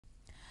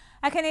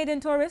A Canadian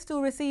tourist who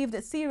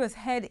received serious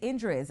head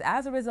injuries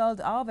as a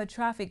result of a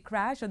traffic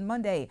crash on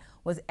Monday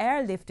was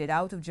airlifted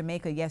out of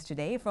Jamaica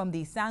yesterday from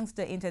the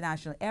Sangster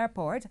International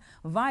Airport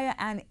via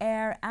an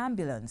air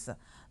ambulance.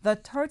 The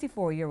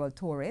 34-year-old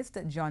tourist,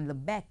 John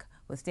Lebec,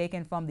 was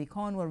taken from the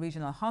Cornwall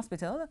Regional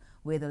Hospital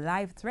with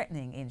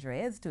life-threatening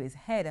injuries to his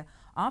head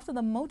after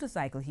the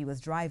motorcycle he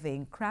was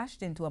driving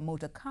crashed into a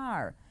motor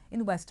car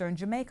in western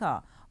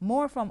Jamaica.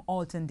 More from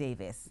Alton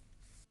Davis.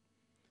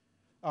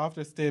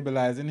 After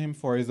stabilizing him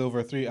for his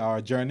over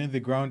 3-hour journey, the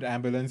ground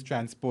ambulance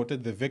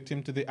transported the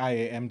victim to the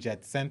IAM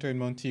Jet Center in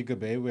Montego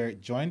Bay, where it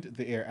joined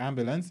the air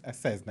ambulance, a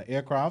Cessna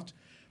aircraft,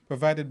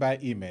 provided by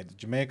Emed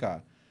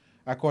Jamaica.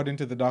 According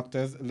to the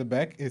doctors,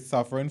 Lebec is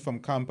suffering from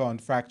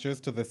compound fractures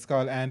to the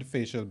skull and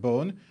facial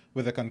bone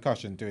with a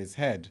concussion to his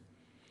head.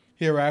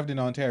 He arrived in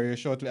Ontario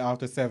shortly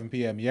after 7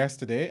 p.m.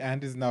 yesterday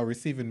and is now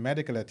receiving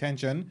medical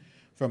attention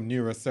from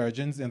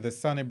neurosurgeons in the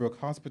Sunnybrook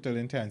Hospital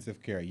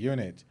Intensive Care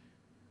Unit.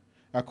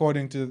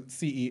 According to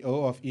CEO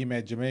of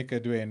Emed Jamaica,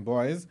 Dwayne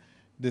Boyes,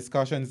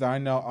 discussions are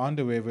now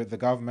underway with the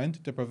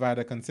government to provide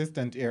a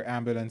consistent air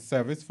ambulance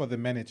service for the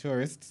many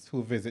tourists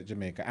who visit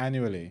Jamaica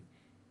annually.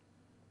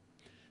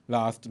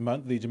 Last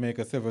month, the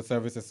Jamaica Civil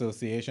Service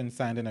Association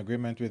signed an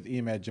agreement with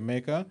Emed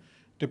Jamaica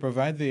to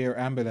provide the air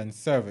ambulance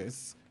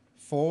service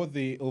for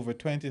the over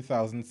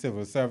 20,000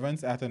 civil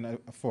servants at an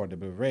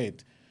affordable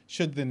rate,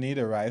 should the need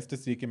arise to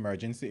seek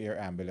emergency air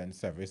ambulance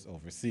service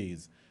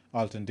overseas.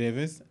 Alton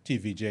Davis,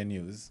 TVJ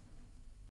News.